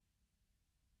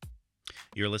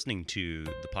You're listening to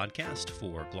the podcast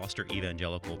for Gloucester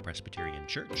Evangelical Presbyterian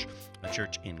Church, a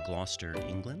church in Gloucester,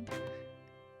 England.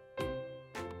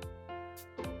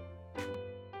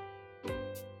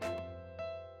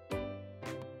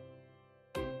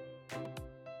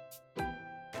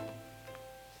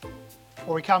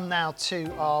 Well, we come now to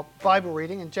our Bible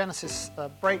reading, and Genesis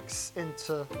breaks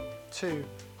into two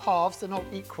halves. They're not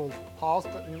equal halves,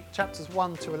 but in chapters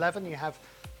 1 to 11 you have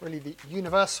really the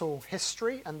universal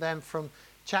history, and then from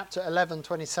chapter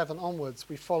 11:27 onwards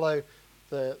we follow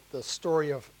the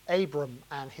story of Abram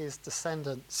and his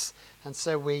descendants. And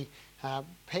so we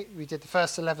did the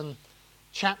first 11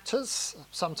 chapters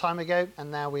some time ago,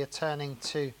 and now we are turning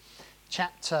to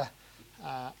chapter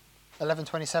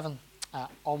 11:27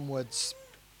 onwards.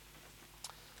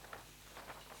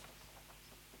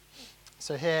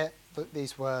 So here,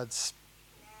 these words.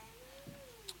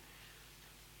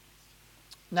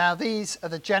 Now these are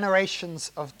the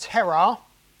generations of Terah.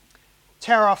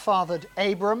 Terah fathered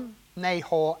Abram,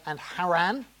 Nahor, and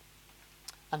Haran.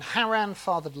 And Haran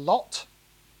fathered Lot.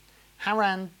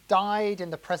 Haran died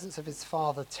in the presence of his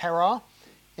father Terah,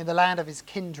 in the land of his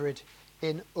kindred,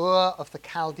 in Ur of the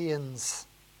Chaldeans.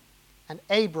 And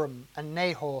Abram and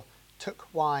Nahor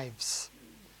took wives.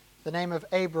 The name of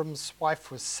Abram's wife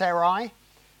was Sarai,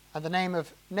 and the name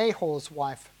of Nahor's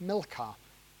wife Milcah,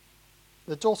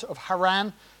 the daughter of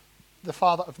Haran, the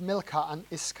father of Milcah and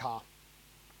Iscah.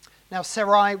 Now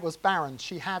Sarai was barren,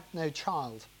 she had no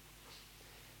child.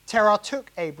 Terah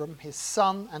took Abram his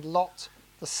son, and Lot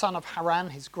the son of Haran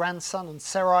his grandson, and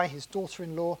Sarai his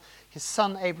daughter-in-law, his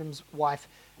son Abram's wife,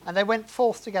 and they went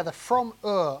forth together from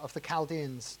Ur of the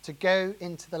Chaldeans to go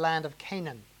into the land of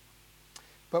Canaan.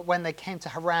 But when they came to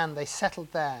Haran, they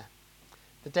settled there.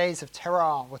 The days of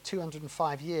Terah were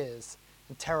 205 years,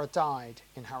 and Terah died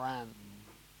in Haran.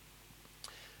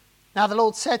 Now the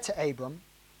Lord said to Abram,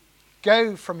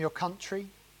 "Go from your country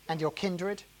and your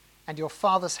kindred and your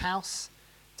father's house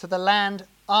to the land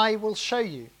I will show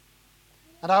you,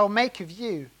 and I will make of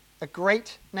you a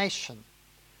great nation,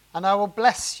 and I will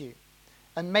bless you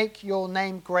and make your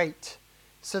name great,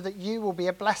 so that you will be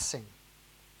a blessing.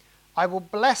 I will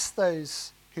bless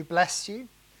those who bless you,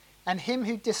 and him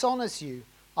who dishonors you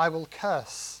I will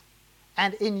curse.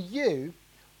 And in you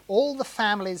all the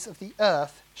families of the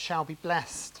earth shall be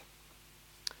blessed."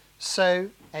 So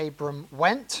Abram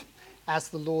went, as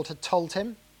the Lord had told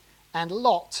him, and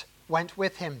Lot went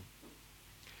with him.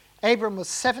 Abram was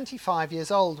 75 years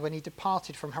old when he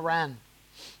departed from Haran.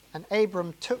 And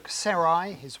Abram took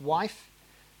Sarai, his wife,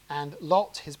 and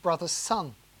Lot, his brother's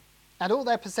son, and all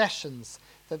their possessions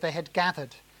that they had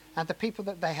gathered, and the people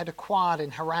that they had acquired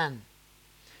in Haran.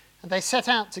 And they set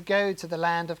out to go to the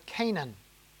land of Canaan.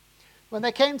 When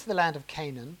they came to the land of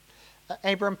Canaan,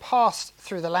 Abram passed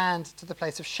through the land to the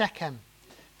place of Shechem,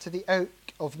 to the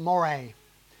oak of Moreh.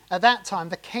 At that time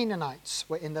the Canaanites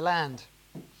were in the land.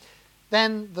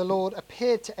 Then the Lord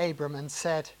appeared to Abram and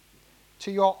said, "To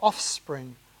your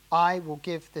offspring I will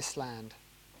give this land."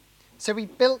 So he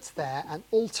built there an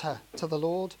altar to the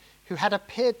Lord who had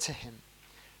appeared to him.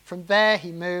 From there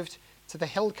he moved to the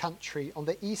hill country on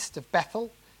the east of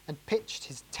Bethel, and pitched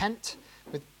his tent,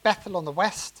 with Bethel on the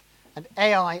west and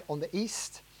Ai on the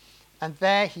east. And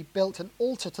there he built an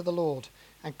altar to the Lord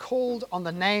and called on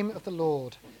the name of the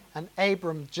Lord. And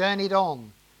Abram journeyed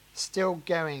on, still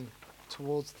going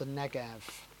towards the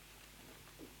Negev.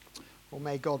 Well,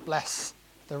 may God bless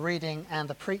the reading and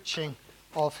the preaching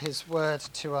of his word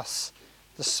to us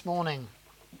this morning.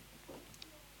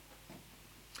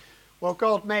 Well,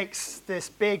 God makes this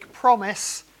big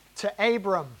promise to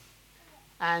Abram.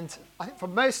 And I think for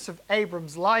most of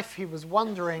Abram's life, he was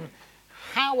wondering,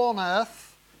 how on earth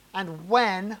and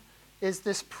when is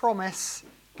this promise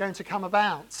going to come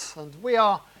about? And we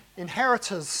are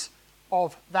inheritors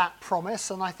of that promise.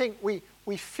 And I think we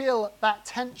feel that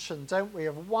tension, don't we,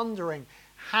 of wondering,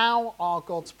 how are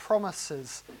God's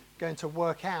promises going to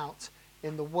work out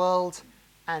in the world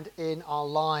and in our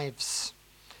lives?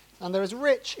 And there is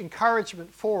rich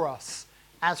encouragement for us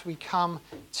as we come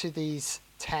to these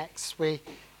texts. We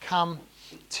come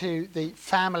to the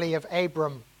family of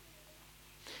Abram.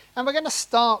 And we're going to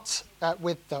start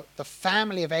with the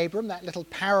family of Abram, that little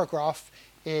paragraph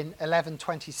in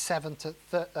 11:27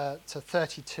 to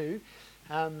 32.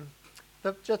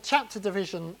 The chapter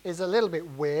division is a little bit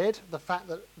weird, the fact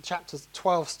that chapter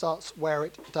 12 starts where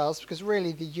it does, because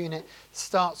really the unit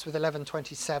starts with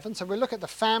 11:27. So we'll look at the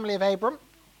family of Abram,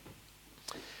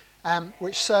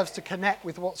 which serves to connect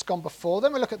with what's gone before.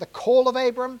 Then we'll look at the call of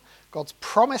Abram, God's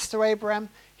promise to Abraham,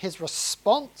 his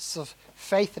response of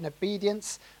faith and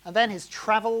obedience, and then his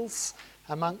travels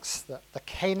amongst the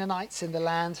Canaanites in the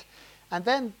land. And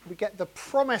then we get the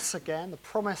promise again, the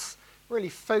promise really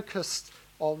focused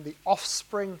on the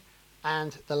offspring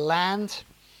and the land,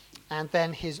 and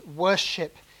then his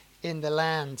worship in the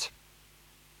land.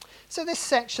 So this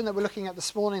section that we're looking at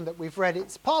this morning that we've read,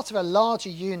 it's part of a larger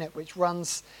unit which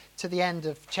runs to the end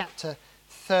of chapter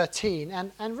 13,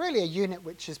 and really a unit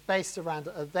which is based around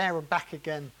a there and back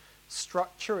again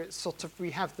structure. It's sort of,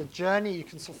 we have the journey, you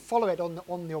can sort of follow it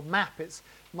on your map, it's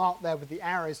marked there with the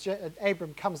arrows.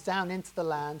 Abram comes down into the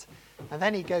land, and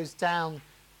then he goes down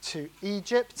to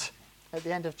Egypt at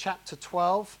the end of chapter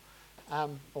 12,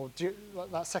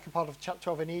 that second part of chapter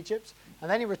 12 in Egypt, and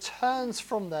then he returns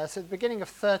from there. So at the beginning of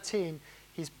 13,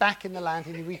 he's back in the land,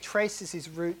 and he retraces his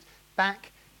route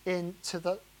back into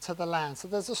the land. So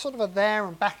there's a sort of a there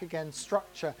and back again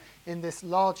structure in this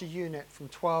larger unit from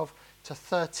 12 to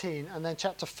 13, and then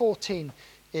chapter 14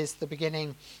 is the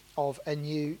beginning of a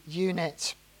new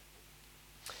unit.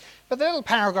 But the little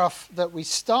paragraph that we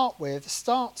start with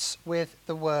starts with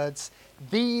the words,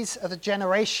 "These are the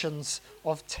generations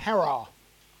of Terah."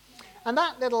 And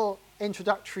that little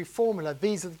introductory formula,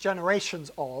 "these are the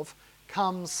generations of,"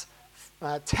 comes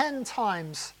 10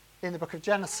 times in the book of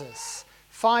Genesis,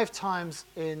 5 times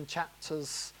in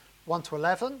chapters 1 to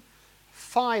 11,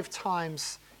 5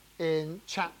 times in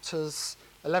chapters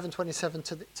 11, 27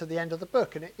 to the end of the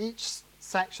book. And in each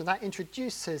section, that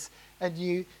introduces a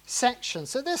new section.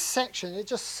 So this section, it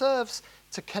just serves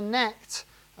to connect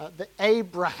the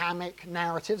Abrahamic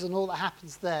narratives and all that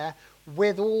happens there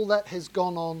with all that has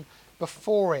gone on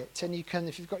before it. And you can,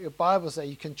 if you've got your Bibles there,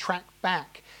 you can track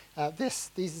back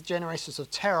these are generations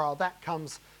of Terah. That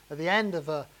comes at the end of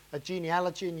a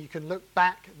genealogy, and you can look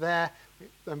back there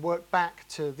and work back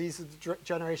to these are the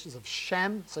generations of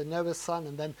Shem, so Noah's son,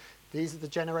 and then these are the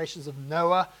generations of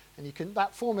Noah, and you can,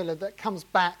 that formula that comes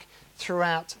back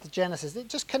throughout the Genesis, it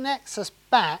just connects us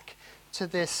back to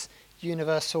this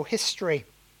universal history.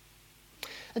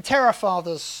 And Terah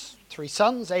fathers 3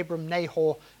 sons, Abram,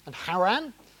 Nahor, and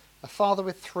Haran, a father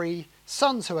with 3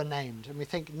 sons who are named. And we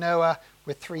think Noah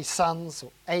with 3 sons,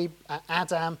 or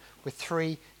Adam with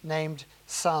 3 named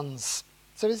sons.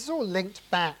 So this is all linked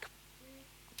back.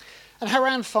 And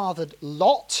Haran fathered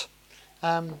Lot.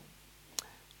 And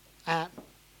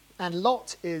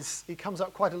Lot he comes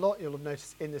up quite a lot, you'll have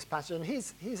noticed, in this passage. And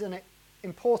he's an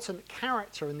important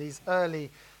character in these early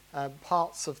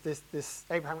parts of this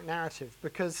Abrahamic narrative,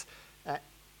 because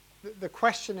the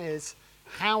question is,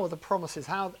 how are the promises,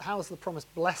 how is the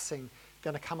promised blessing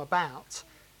going to come about?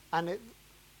 And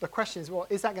the question is, well,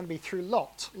 is that going to be through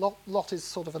Lot? Lot is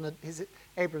sort of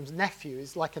Abram's nephew,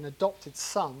 is like an adopted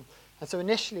son. And so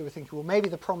initially we're thinking, well, maybe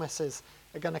the promises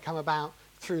are going to come about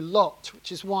through Lot,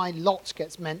 which is why Lot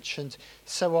gets mentioned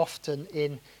so often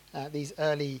in these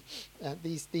early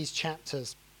these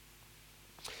chapters.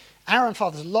 Haran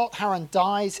fathers Lot. Haran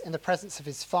dies in the presence of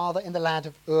his father in the land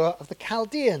of Ur of the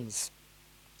Chaldeans.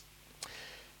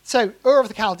 So Ur of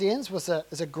the Chaldeans was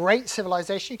a great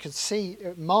civilization. You can see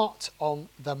it marked on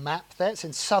the map there. It's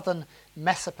in southern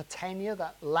Mesopotamia,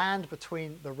 that land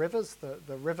between the rivers,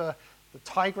 the river, the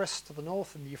Tigris to the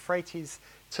north and the Euphrates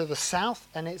to the south.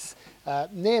 And it's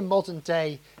near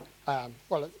modern-day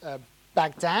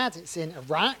Baghdad. It's in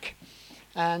Iraq.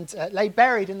 And lay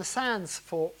buried in the sands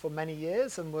for many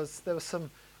years. And there was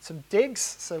some digs.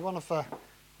 So one of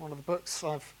the books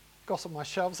I've got on my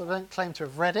shelves, I don't claim to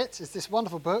have read it, is this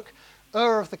wonderful book,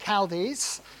 Ur of the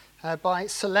Chaldees, by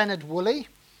Sir Leonard Woolley,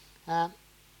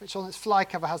 which on its fly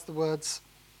cover has the words,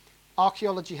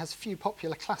 "Archaeology has few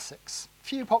popular classics."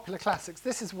 Few popular classics.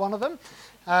 This is one of them.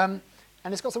 And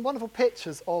it's got some wonderful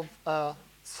pictures of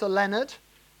Sir Leonard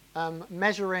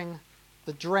measuring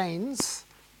the drains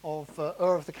of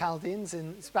Ur of the Chaldeans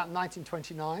it's about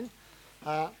 1929.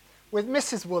 With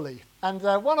Mrs. Woolley, and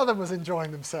one of them was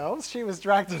enjoying themselves. She was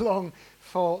dragged along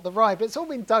for the ride, but it's all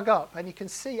been dug up, and you can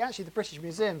see, actually, the British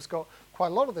Museum's got quite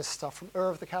a lot of this stuff from Ur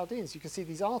of the Chaldeans. You can see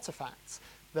these artifacts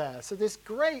there. So this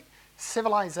great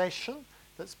civilization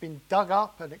that's been dug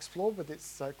up and explored with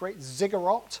its great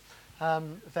ziggurat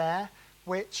there,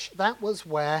 that was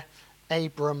where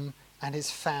Abram and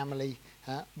his family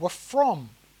were from.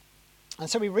 And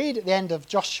so we read at the end of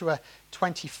Joshua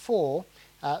 24,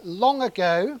 long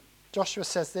ago, Joshua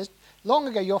says this, long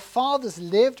ago your fathers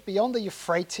lived beyond the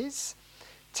Euphrates,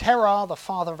 Terah, the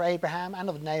father of Abraham and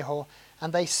of Nahor,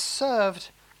 and they served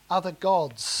other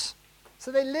gods.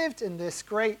 So they lived in this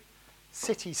great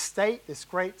city-state, this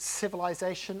great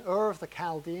civilization, Ur of the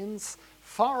Chaldeans,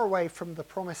 far away from the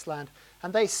promised land,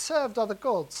 and they served other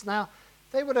gods. Now,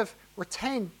 they would have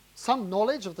retained some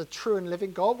knowledge of the true and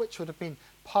living God, which would have been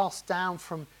passed down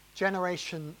from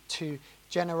generation to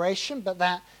generation, but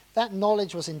that that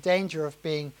knowledge was in danger of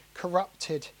being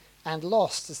corrupted and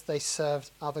lost as they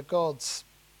served other gods.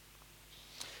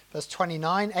 Verse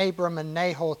 29, Abram and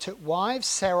Nahor took wives,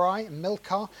 Sarai and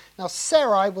Milcah. Now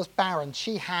Sarai was barren.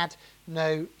 She had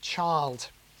no child.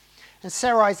 And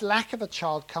Sarai's lack of a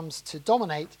child comes to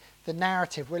dominate the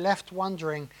narrative. We're left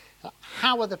wondering,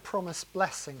 how are the promised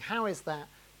blessing? How is that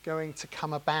going to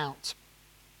come about?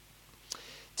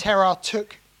 Terah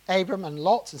took Abram and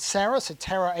Lot and Sarah, so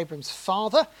Terah, Abram's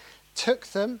father, took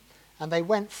them, and they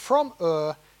went from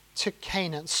Ur to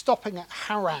Canaan, stopping at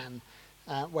Haran,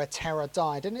 where Terah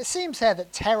died. And it seems here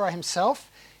that Terah himself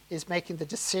is making the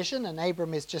decision and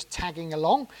Abram is just tagging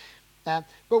along. But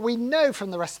we know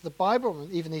from the rest of the Bible,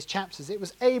 even these chapters, it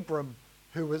was Abram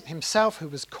who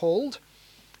was called.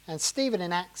 And Stephen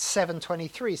in Acts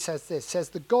 7:23 says this, says,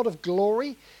 "The God of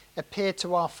glory appeared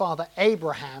to our father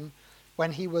Abraham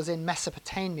when he was in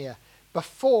Mesopotamia,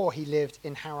 before he lived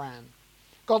in Haran."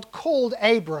 God called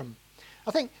Abram.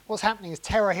 I think what's happening is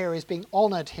Terah here is being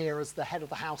honoured here as the head of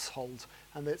the household,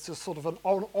 and it's a sort of an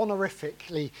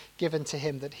honorifically given to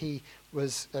him that he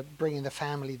was bringing the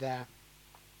family there.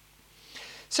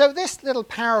 So this little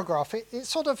paragraph,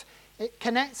 it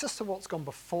connects us to what's gone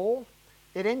before.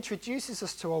 It introduces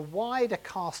us to a wider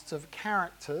cast of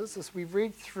characters. As we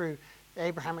read through the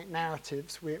Abrahamic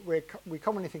narratives, we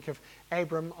commonly think of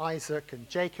Abram, Isaac, and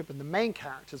Jacob and the main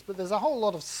characters, but there's a whole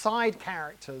lot of side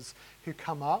characters who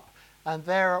come up. And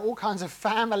there are all kinds of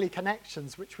family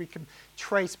connections which we can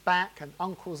trace back, and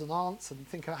uncles and aunts, and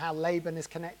think of how Laban is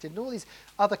connected, and all these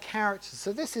other characters.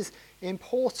 So this is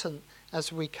important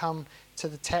as we come to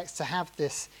the text to have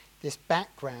this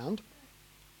background.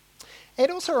 It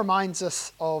also reminds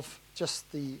us of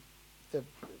just the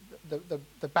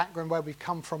background where we've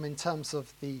come from in terms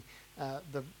of the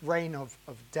reign of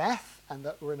death, and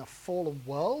that we're in a fallen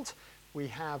world. We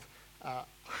have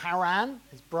Haran,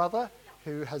 his brother,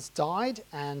 who has died,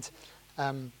 and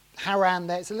Haran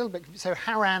there, it's a little bit, so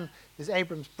Haran is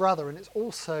Abram's brother, and it's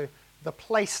also the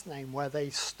place name where they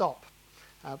stop,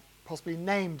 possibly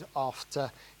named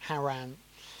after Haran.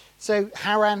 So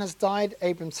Haran has died,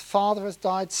 Abram's father has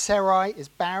died, Sarai is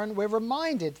barren. We're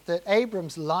reminded that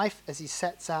Abram's life, as he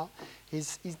sets out,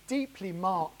 is deeply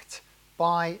marked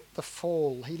by the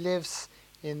fall. He lives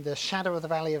in the shadow of the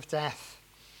valley of death.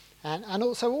 And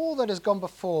also all that has gone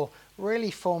before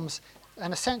really forms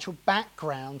an essential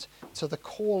background to the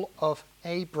call of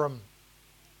Abram.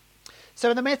 So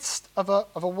in the midst of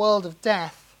a world of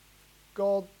death,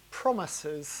 God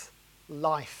promises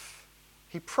life.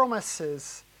 He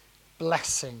promises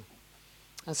blessing.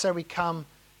 And so we come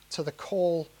to the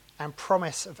call and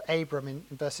promise of Abram in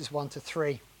verses 1 to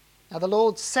 3. Now the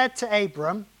Lord said to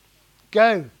Abram,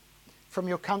 "Go from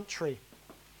your country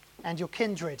and your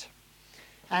kindred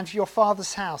and your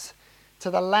father's house to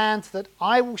the land that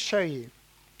I will show you."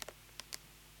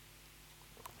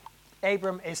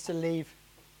 Abram is to leave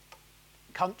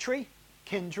country,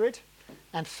 kindred,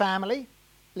 and family,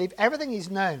 leave everything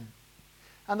he's known.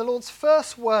 And the Lord's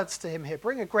first words to him here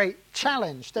bring a great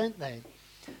challenge, don't they?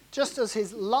 Just as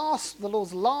the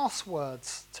Lord's last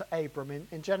words to Abram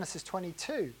in Genesis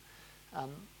 22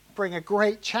 bring a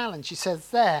great challenge. He says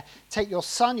there, "Take your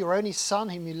son, your only son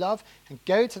whom you love, and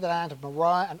go to the land of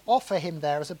Moriah and offer him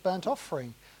there as a burnt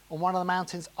offering on one of the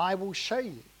mountains I will show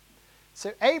you."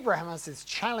 So Abraham has this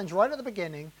challenge right at the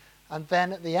beginning, and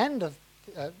then at the end of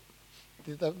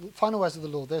the final words of the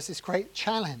Lord, there's this great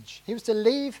challenge. He was to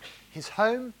leave his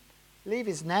home, leave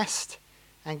his nest,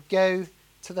 and go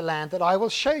to the land that I will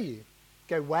show you.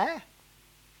 Go where?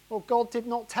 Well, God did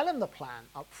not tell him the plan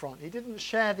up front. He didn't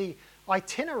share the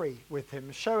itinerary with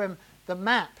him, show him the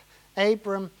map.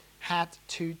 Abram had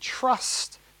to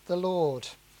trust the Lord.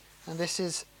 And this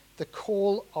is the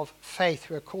call of faith.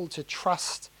 We're called to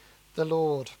trust the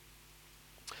Lord.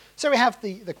 So we have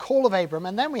the call of Abram,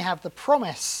 and then we have the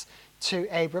promise to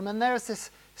Abram, and there's this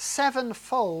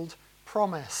sevenfold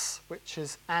promise which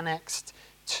is annexed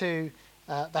to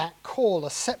that call,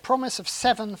 a promise of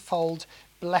sevenfold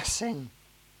blessing.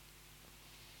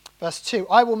 Verse 2,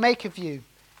 "I will make of you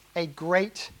a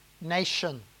great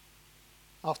nation."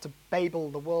 After Babel,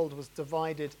 the world was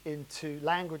divided into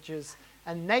languages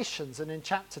and nations. And in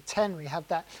chapter 10, we have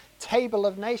that table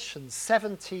of nations,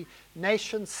 70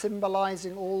 nations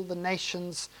symbolizing all the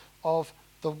nations of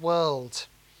the world.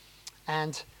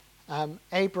 And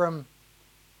Abram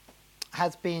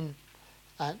has been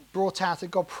brought out,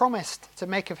 and God promised to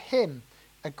make of him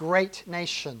a great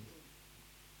nation.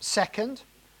 Second,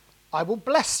 "I will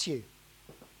bless you."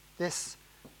 This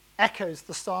echoes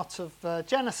the start of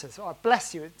Genesis. "I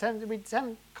bless you." We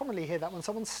commonly hear that when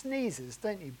someone sneezes,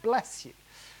 don't you? Bless you.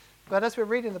 But as we're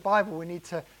reading the Bible, we need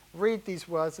to read these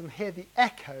words and hear the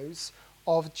echoes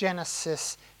of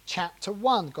Genesis chapter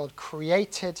 1. God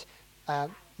created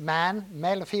man,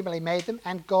 male and female, he made them,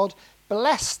 and God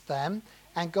blessed them,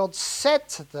 and God said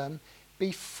to them,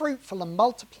 be fruitful and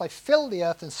multiply, fill the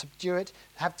earth and subdue it,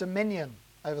 have dominion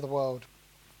over the world.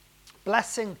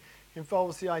 Blessing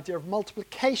involves the idea of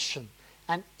multiplication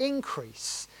and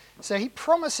increase. So he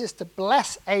promises to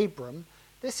bless Abram.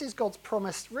 This is God's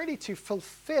promise really to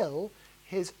fulfill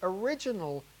his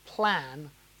original plan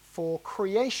for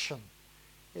creation.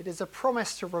 It is a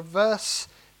promise to reverse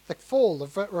the fall,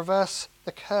 reverse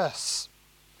the curse.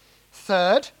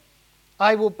 Third,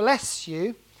 I will bless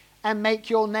you and make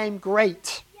your name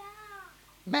great.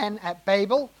 Men at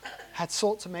Babel had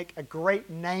sought to make a great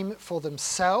name for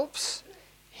themselves.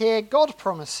 Here God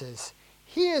promises,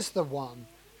 he is the one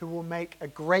who will make a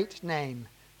great name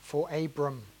for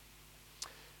Abram.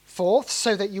 Fourth,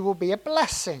 so that you will be a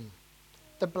blessing.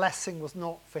 The blessing was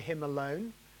not for him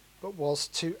alone, but was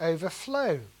to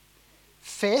overflow.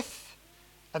 Fifth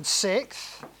and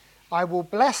sixth, I will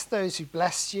bless those who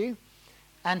bless you,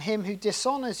 and him who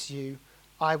dishonors you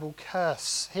I will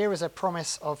curse. Here is a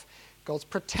promise of God's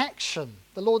protection.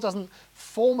 The Lord doesn't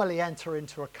formally enter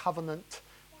into a covenant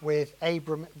with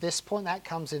Abram at this point. That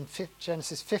comes in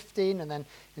Genesis 15 and then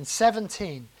in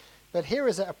 17. But here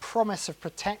is a promise of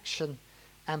protection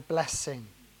and blessing.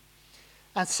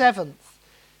 And seventh,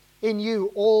 in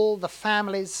you all the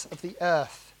families of the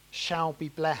earth shall be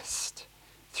blessed.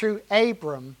 Through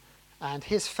Abram and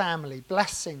his family,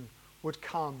 blessing would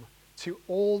come to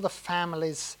all the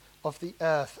families of the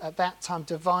earth, at that time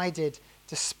divided,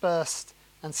 dispersed,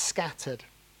 and scattered.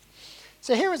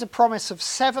 So here is a promise of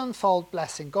sevenfold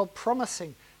blessing, God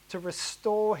promising to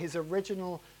restore his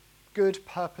original good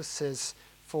purposes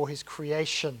for his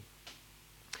creation.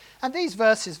 And these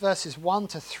verses 1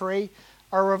 to 3,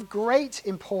 are of great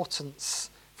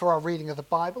importance for our reading of the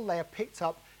Bible. They are picked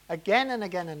up again and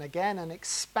again and again and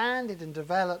expanded and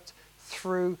developed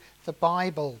through the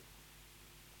Bible.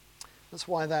 That's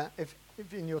why that if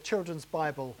in your children's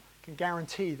Bible, can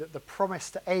guarantee that the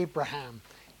promise to Abraham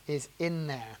is in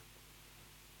there.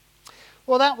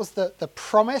 Well, that was the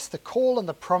promise, the call and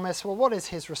the promise. Well, what is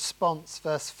his response?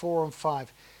 Verse 4 and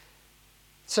 5.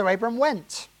 So Abram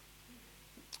went,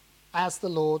 as the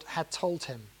Lord had told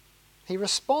him. He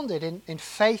responded in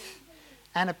faith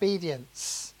and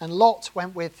obedience, and Lot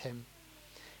went with him.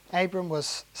 Abram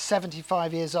was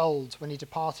 75 years old when he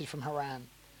departed from Haran,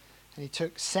 and he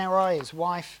took Sarai, his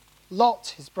wife,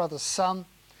 Lot, his brother's son,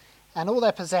 and all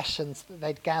their possessions that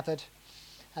they'd gathered,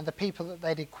 and the people that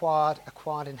they'd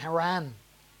acquired in Haran.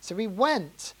 So he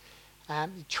went,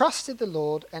 he trusted the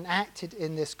Lord and acted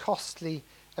in this costly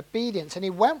obedience. And he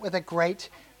went with a great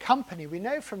company. We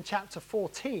know from chapter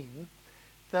 14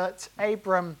 that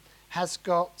Abram has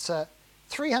got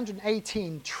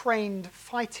 318 trained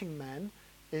fighting men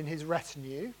in his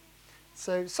retinue.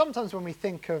 So sometimes when we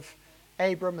think of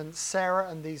Abram and Sarah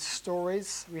and these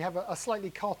stories, we have a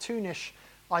slightly cartoonish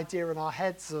idea in our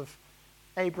heads of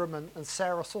Abram and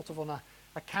Sarah sort of on a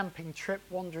camping trip,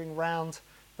 wandering around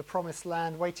the promised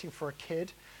land, waiting for a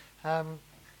kid,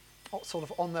 sort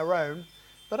of on their own.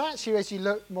 But actually, as you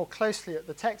look more closely at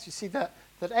the text, you see that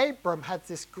Abram had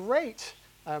this great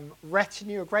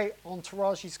retinue, a great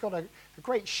entourage. He's got a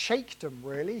great sheikhdom,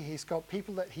 really. He's got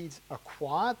people that he's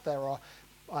acquired. There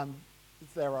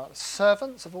are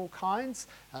servants of all kinds,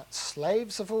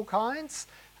 slaves of all kinds,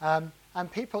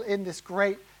 and people in this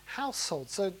great household.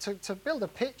 So to build a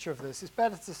picture of this, it's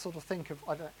better to sort of think of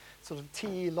sort of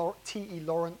T.E.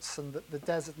 Lawrence and the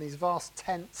desert and these vast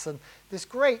tents and this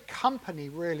great company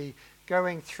really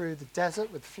going through the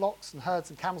desert with flocks and herds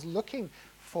and camels looking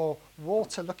for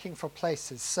water, looking for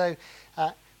places. So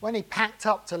when he packed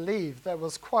up to leave, there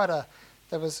was quite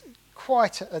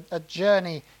a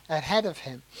journey ahead of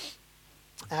him.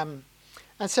 And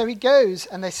so he goes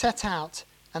and they set out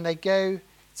and they go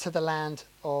to the land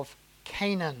of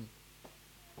Canaan.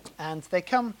 And they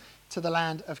come to the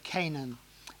land of Canaan.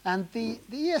 And the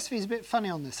ESV is a bit funny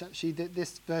on this, actually,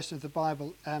 this version of the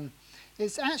Bible.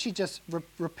 It's actually just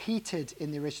repeated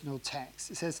in the original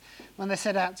text. It says, when they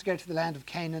set out to go to the land of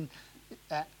Canaan,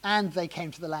 and they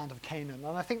came to the land of Canaan.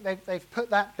 And I think they've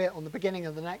put that bit on the beginning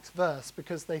of the next verse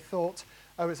because they thought,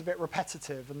 it's a bit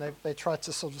repetitive, and they tried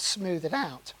to sort of smooth it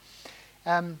out.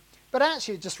 But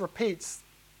actually it just repeats,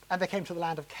 and they came to the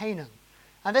land of Canaan.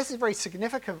 And this is very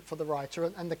significant for the writer,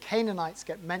 and the Canaanites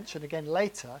get mentioned again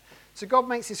later. So God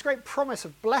makes this great promise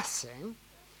of blessing,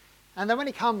 and then when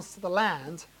he comes to the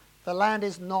land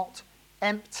is not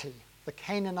empty. The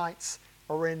Canaanites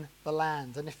are in the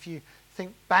land. And if you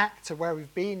think back to where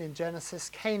we've been in Genesis,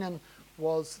 Canaan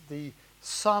was the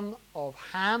son of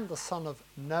Ham, the son of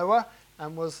Noah,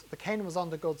 and the Canaan was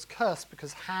under God's curse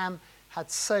because Ham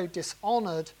had so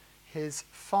dishonoured his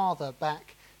father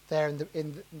back there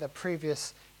in the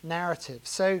previous narrative.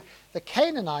 So the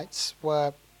Canaanites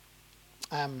were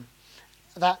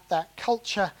that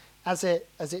culture as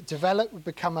it developed would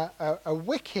become a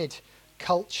wicked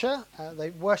culture.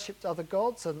 They worshipped other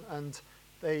gods and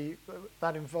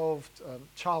that involved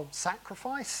child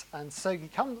sacrifice. And so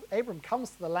Abram comes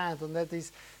to the land, and there are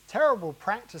these terrible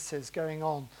practices going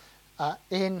on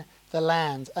in the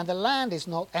land. And the land is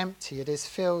not empty. It is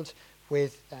filled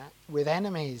with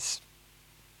enemies.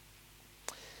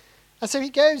 And so he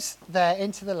goes there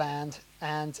into the land,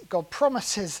 and God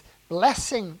promises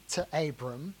blessing to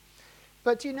Abram.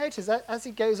 But do you notice that as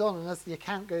he goes on and as the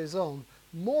account goes on,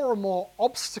 more and more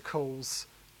obstacles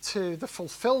to the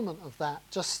fulfillment of that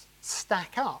just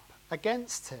stack up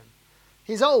against him.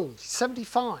 He's old, he's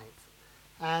 75,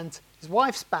 and his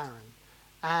wife's barren,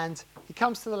 and he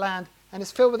comes to the land and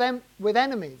is filled with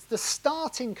enemies. The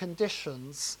starting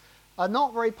conditions are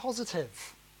not very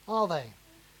positive, are they?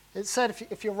 It's said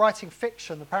if you're writing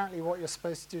fiction, apparently what you're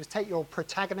supposed to do is take your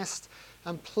protagonist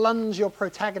and plunge your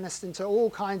protagonist into all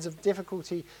kinds of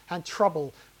difficulty and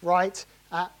trouble right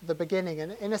at the beginning.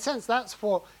 And in a sense, that's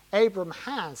what Abram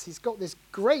has. He's got this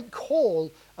great call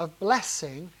of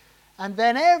blessing, and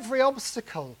then every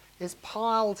obstacle is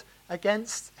piled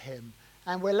against him.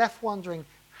 And we're left wondering,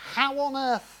 how on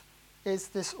earth is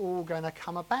this all going to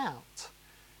come about?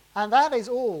 And that is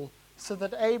all so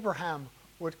that Abraham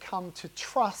would come to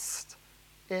trust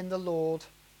in the Lord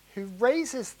who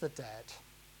raises the dead.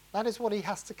 That is what he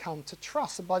has to come to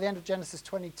trust. And by the end of Genesis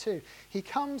 22, he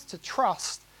comes to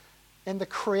trust in the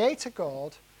Creator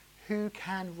God who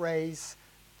can raise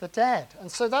the dead.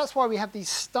 And so that's why we have these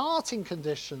starting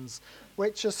conditions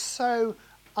which are so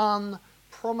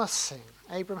unpromising.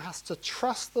 Abram has to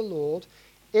trust the Lord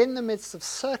in the midst of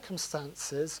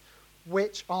circumstances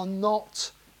which are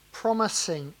not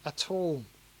promising at all.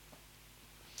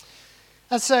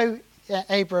 And so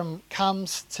Abram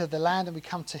comes to the land, and we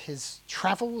come to his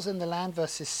travels in the land,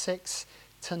 verses 6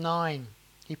 to 9.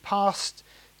 He passed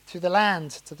through the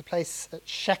land to the place at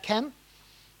Shechem,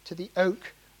 to the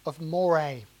oak of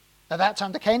Moreh. At that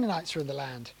time the Canaanites were in the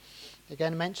land.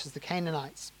 Again, it mentions the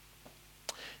Canaanites.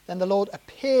 Then the Lord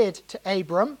appeared to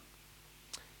Abram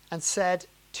and said,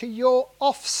 "To your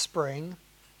offspring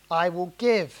I will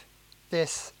give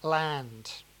this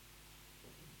land."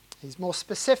 He's more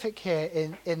specific here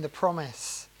in the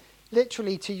promise.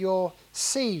 Literally, to your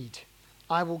seed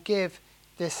I will give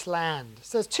this land.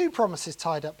 So there's two promises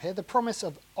tied up here. The promise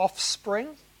of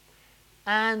offspring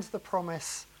and the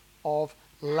promise of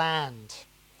land.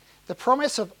 The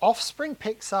promise of offspring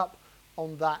picks up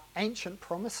on that ancient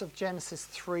promise of Genesis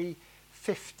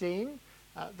 3:15,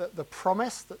 the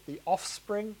promise that the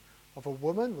offspring of a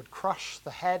woman would crush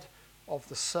the head of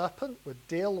the serpent, would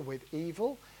deal with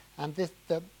evil. And this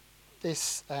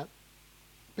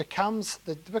becomes,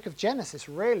 the book of Genesis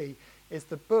really is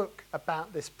the book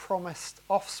about this promised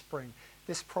offspring,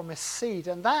 this promised seed.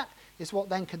 And that is what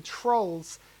then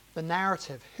controls the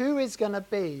narrative. Who is going to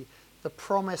be the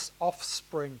promised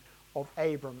offspring of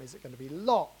Abram? Is it going to be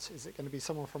Lot? Is it going to be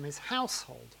someone from his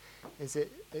household? Is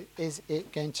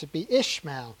it going to be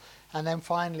Ishmael? And then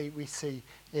finally we see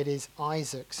it is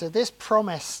Isaac. So this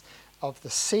promise of the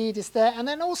seed is there. And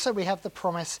then also we have the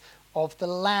promise of the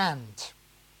land.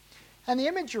 And the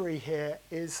imagery here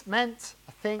is meant,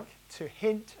 I think, to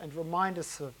hint and remind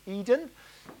us of Eden.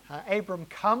 Abram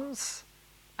comes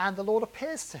and the Lord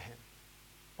appears to him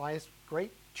by his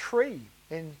great tree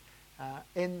in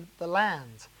the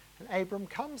land. And Abram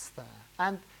comes there.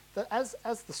 And as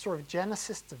the story of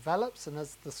Genesis develops and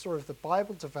as the story of the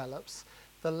Bible develops,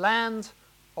 the land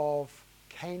of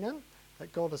Canaan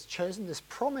that God has chosen, this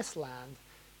promised land,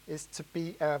 is to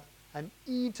be an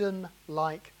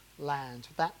Eden-like land.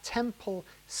 That temple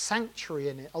sanctuary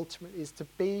in it ultimately is to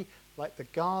be like the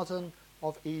Garden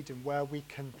of Eden, where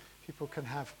people can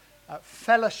have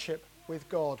fellowship with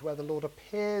God, where the Lord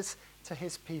appears to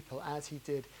his people as he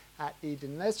did at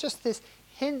Eden. And there's just this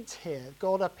hint here.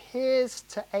 God appears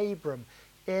to Abram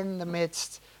in the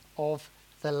midst of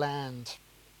the land.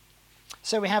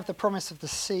 So we have the promise of the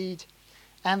seed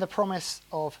and the promise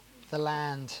of the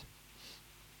land.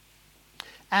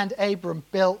 And Abram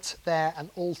built there an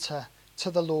altar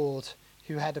to the Lord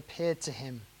who had appeared to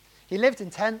him. He lived in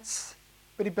tents,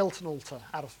 but he built an altar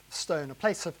out of stone, a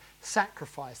place of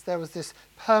sacrifice. There was this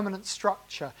permanent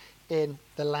structure in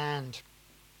the land.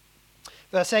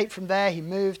 Verse 8, from there he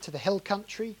moved to the hill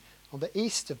country on the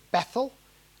east of Bethel,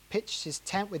 pitched his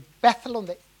tent with Bethel on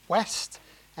the west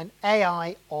and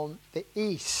Ai on the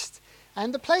east.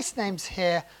 And the place names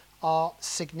here are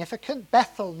significant.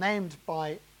 Bethel, named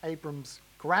by Abram's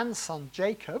grandson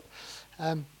Jacob.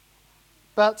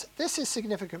 But this is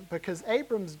significant because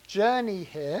Abram's journey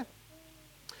here,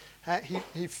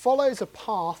 he follows a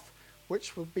path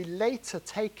which will be later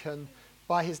taken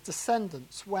by his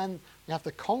descendants. When we have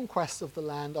the conquest of the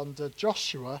land under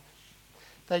Joshua,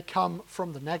 they come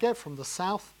from the Negev, from the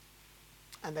south,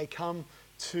 and they come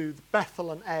to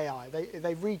Bethel and Ai.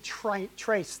 They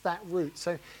retrace that route.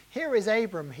 So here is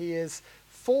Abram. He is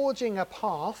forging a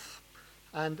path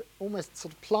and almost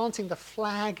sort of planting the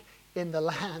flag in the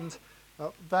land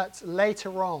that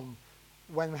later on,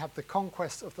 when we have the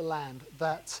conquest of the land,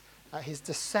 that his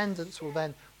descendants will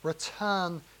then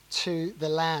return to the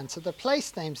land. So the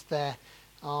place names there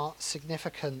are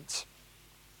significant.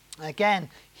 Again,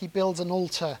 he builds an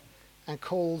altar and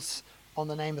calls on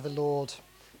the name of the Lord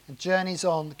and journeys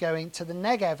on, going to the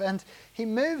Negev. And he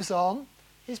moves on.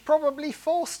 He's probably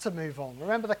forced to move on.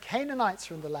 Remember, the Canaanites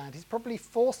are in the land. He's probably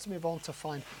forced to move on to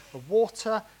find the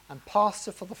water and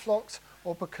pasture for the flocks,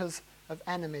 or because of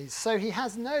enemies. So he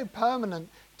has no permanent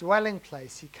dwelling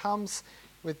place. He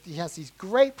has these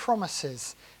great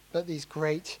promises, but these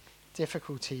great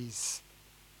difficulties.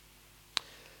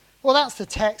 Well, that's the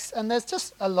text, and there's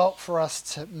just a lot for us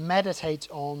to meditate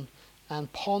on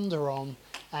and ponder on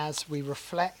as we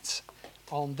reflect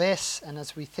on this and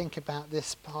as we think about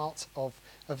this part of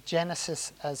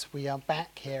Genesis as we are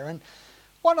back here. And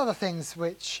one of the things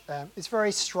which is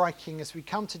very striking as we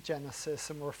come to Genesis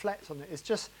and reflect on it is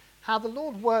just how the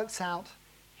Lord works out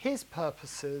his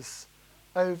purposes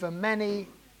over many,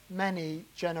 many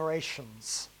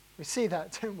generations. We see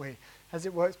that, don't we? As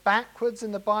it works backwards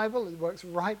in the Bible, it works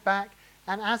right back,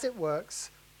 and as it works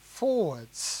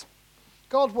forwards.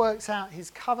 God works out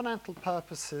his covenantal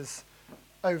purposes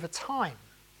over time.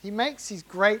 He makes these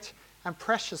great and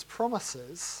precious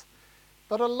promises,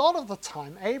 but a lot of the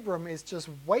time Abram is just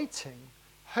waiting,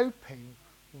 hoping,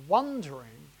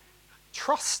 wondering,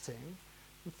 trusting,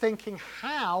 and thinking,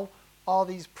 how are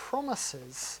these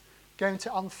promises going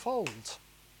to unfold?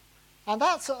 And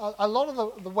that's a lot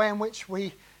of the way in which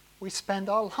we spend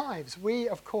our lives. We,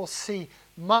 of course, see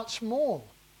much more.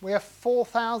 We are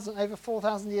over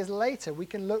 4,000 years later. We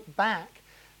can look back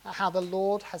at how the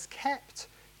Lord has kept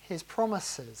his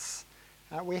promises.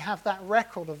 We have that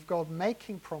record of God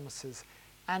making promises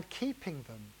and keeping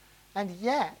them. And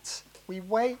yet, we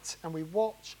wait and we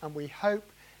watch and we hope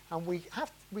and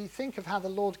we think of how the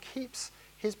Lord keeps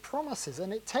his promises.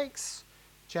 And it takes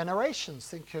generations.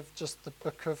 Think of just the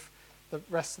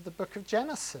rest of the book of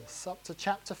Genesis, up to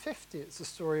chapter 50. It's the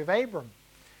story of Abram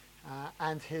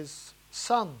and his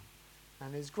son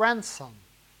and his grandson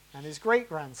and his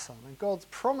great-grandson. And God's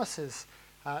promises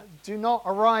do not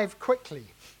arrive quickly.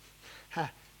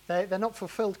 They're not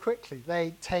fulfilled quickly.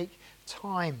 They take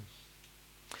time.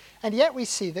 And yet we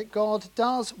see that God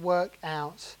does work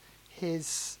out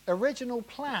his original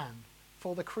plan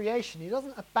for the creation. He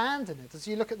doesn't abandon it. As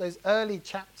you look at those early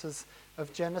chapters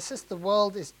of Genesis, the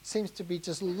world seems to be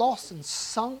just lost and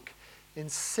sunk in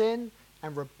sin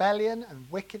and rebellion and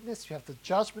wickedness. You have the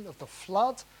judgment of the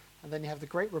flood, and then you have the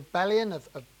great rebellion of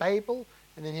Babel,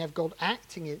 and then you have God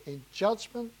acting in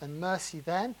judgment and mercy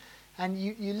then. And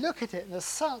you look at it, and there's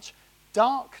such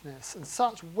darkness and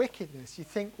such wickedness. You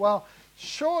think, well,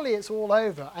 surely it's all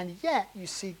over. And yet you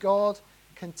see God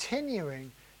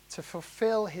continuing to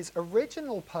fulfill his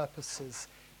original purposes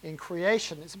in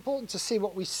creation. It's important to see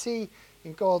what we see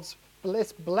in God's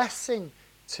blessing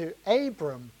to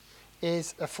Abram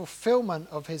is a fulfillment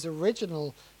of his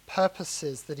original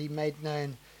purposes that he made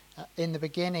known in the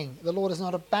beginning. The Lord has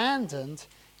not abandoned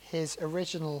his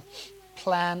original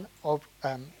plan of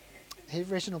his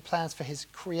original plans for his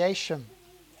creation.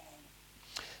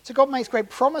 So God makes great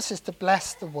promises to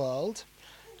bless the world,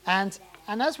 and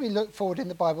as we look forward in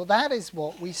the Bible, that is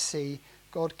what we see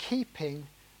God keeping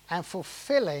and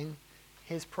fulfilling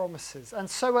his promises. And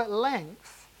so at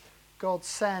length, God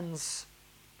sends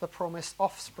the promised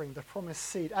offspring, the promised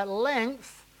seed. At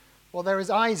length, well, there is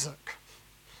Isaac.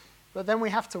 But then we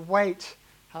have to wait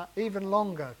even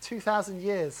longer, 2,000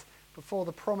 years, before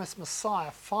the promised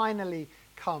Messiah finally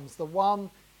comes, the one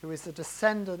who is the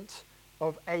descendant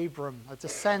of Abram, a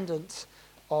descendant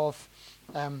of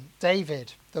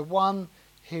David, the one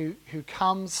who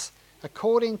comes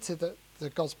according to the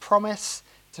God's promise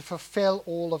to fulfill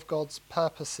all of God's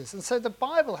purposes. And so the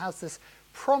Bible has this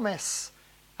promise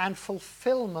and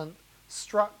fulfillment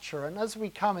structure. And as we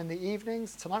come in the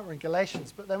evenings, tonight we're in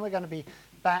Galatians, but then we're going to be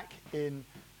back in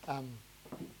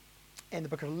the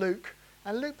book of Luke.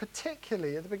 And Luke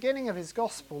particularly, at the beginning of his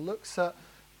gospel, looks at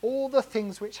all the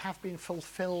things which have been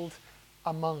fulfilled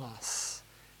among us.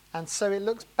 And so it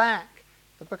looks back,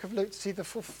 the book of Luke, to see the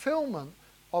fulfillment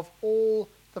of all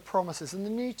the promises. In the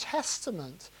New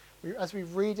Testament, as we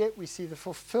read it, we see the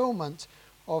fulfillment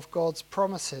of God's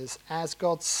promises as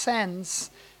God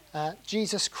sends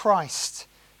Jesus Christ,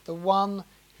 the one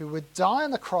who would die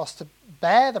on the cross to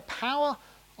bear the power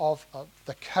of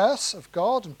the curse of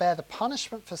God and bear the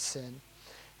punishment for sin,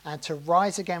 and to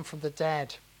rise again from the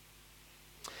dead.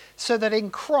 So that in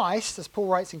Christ, as Paul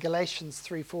writes in Galatians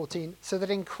 3:14, so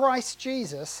that in Christ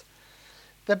Jesus,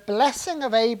 the blessing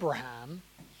of Abraham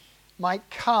might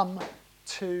come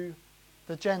to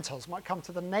the Gentiles, might come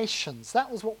to the nations. That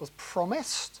was what was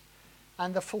promised,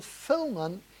 and the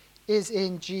fulfillment is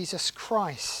in Jesus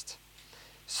Christ.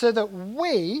 So that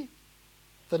we,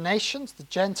 the nations, the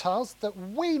Gentiles, that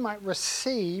we might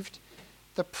receive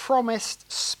the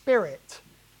promised Spirit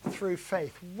through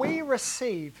faith. We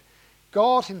receive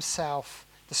God himself,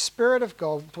 the Spirit of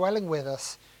God dwelling with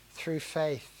us through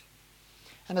faith.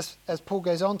 And as Paul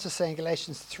goes on to say in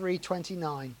Galatians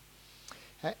 3:29,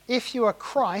 if you are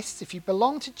Christ, if you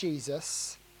belong to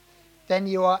Jesus, then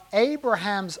you are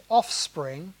Abraham's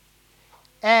offspring,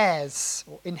 heirs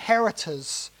or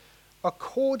inheritors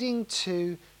according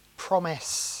to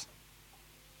promise.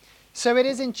 So it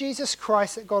is in Jesus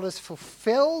Christ that God has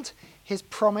fulfilled his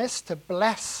promise to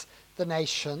bless the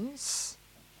nations.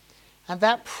 And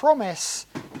that promise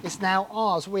is now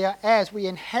ours. We are heirs. We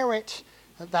inherit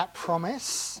that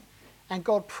promise. And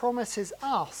God promises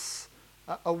us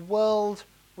a world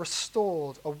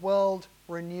restored, a world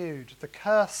renewed, the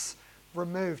curse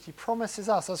removed. He promises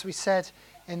us, as we said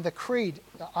in the Creed,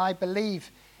 that I believe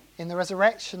in the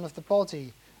resurrection of the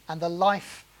body and the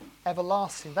life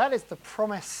everlasting. That is the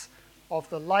promise of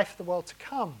the life of the world to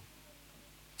come.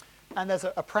 And there's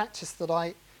a practice that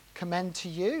I commend to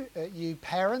you, you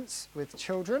parents with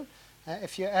children.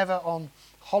 If you're ever on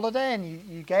holiday and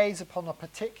you gaze upon a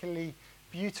particularly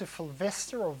beautiful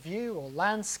vista or view or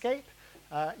landscape,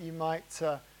 you might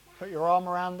put your arm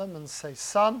around them and say,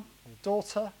 son or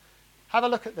daughter, have a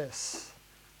look at this.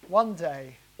 One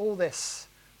day, all this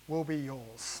will be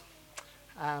yours.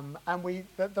 And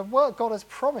the word God has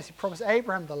promised, he promised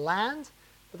Abraham the land,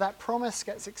 but that promise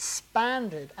gets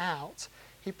expanded out.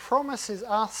 He promises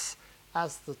us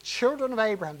as the children of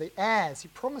Abraham, the heirs, he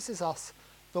promises us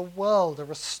the world, a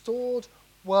restored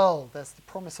world. There's the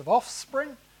promise of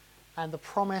offspring and the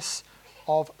promise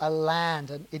of a land,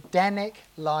 an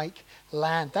Edenic-like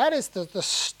land. That is the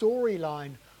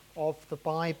storyline of the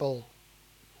Bible.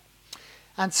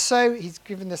 And so he's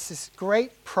given us this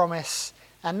great promise,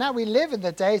 and now we live in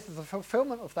the days of the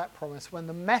fulfillment of that promise when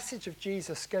the message of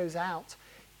Jesus goes out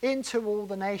into all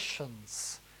the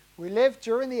nations. We live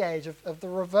during the age of the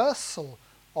reversal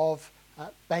of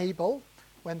Babel,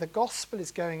 when the gospel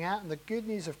is going out and the good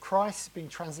news of Christ is being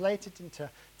translated into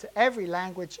every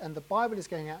language, and the Bible is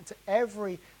going out into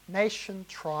every nation,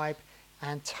 tribe,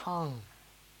 and tongue.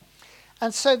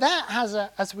 And so that has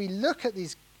as we look at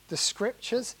the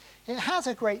scriptures, it has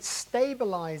a great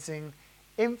stabilizing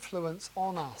influence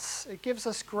on us. It gives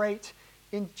us great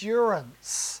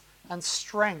endurance and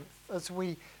strength as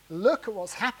we look at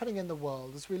what's happening in the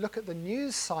world, as we look at the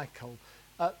news cycle,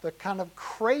 at the kind of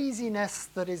craziness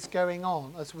that is going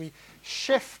on, as we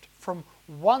shift from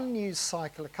one news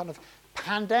cycle, a kind of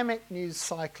pandemic news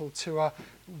cycle, to a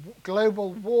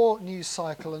global war news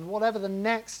cycle, and whatever the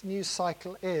next news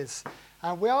cycle is.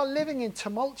 We are living in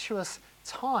tumultuous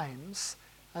times,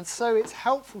 and so it's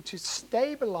helpful to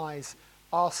stabilize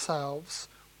ourselves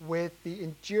with the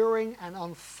enduring and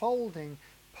unfolding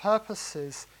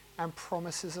purposes and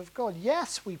promises of God.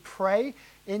 Yes, we pray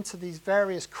into these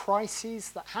various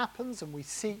crises that happens, and we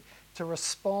seek to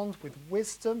respond with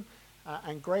wisdom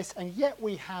and grace, and yet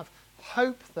we have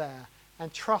hope there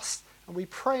and trust, and we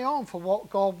pray on for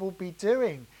what God will be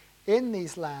doing in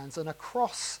these lands and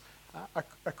across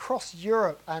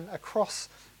Europe and across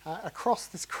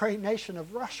this great nation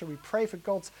of Russia. We pray for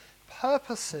God's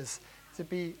purposes to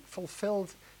be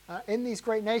fulfilled in these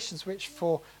great nations which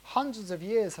for hundreds of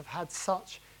years have had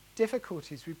such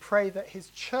difficulties. We pray that his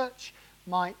church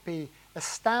might be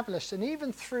established, and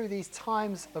even through these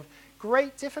times of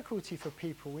great difficulty for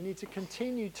people, we need to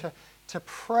continue to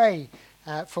pray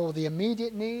for the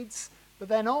immediate needs, but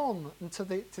then on to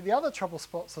the other trouble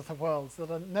spots of the world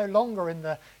that are no longer in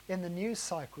the news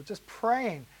cycle, just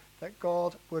praying that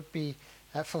God would be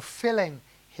fulfilling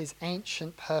his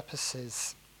ancient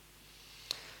purposes.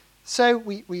 So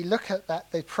we look at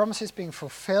that, the promises being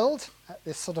fulfilled at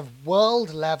this sort of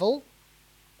world level,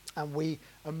 and we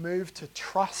are moved to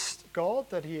trust God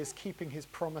that he is keeping his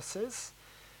promises.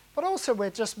 But also we're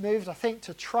just moved, I think,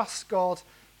 to trust God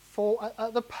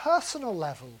at the personal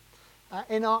level.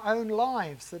 in our own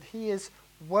lives, that he is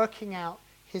working out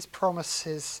his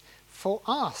promises for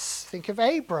us. Think of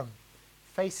Abram,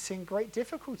 facing great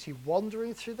difficulty,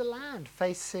 wandering through the land,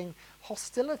 facing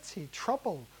hostility,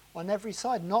 trouble on every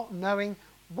side, not knowing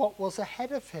what was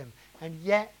ahead of him, and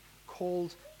yet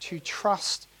called to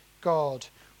trust God.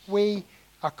 We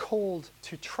are called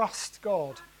to trust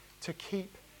God, to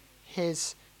keep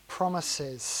his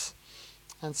promises.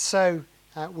 And so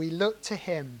we look to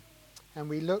him, and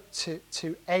we look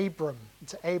to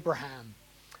Abraham.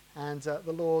 And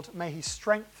the Lord, may he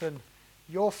strengthen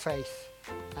your faith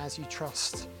as you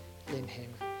trust in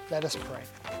him. Let us pray.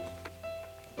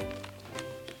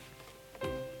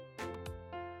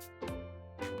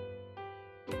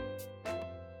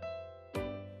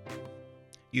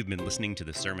 You've been listening to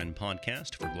the Sermon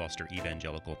Podcast for Gloucester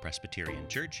Evangelical Presbyterian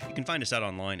Church. You can find us out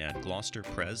online at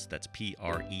gloucesterpres, that's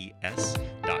pres.co.uk.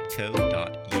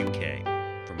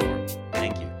 For more,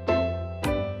 thank you.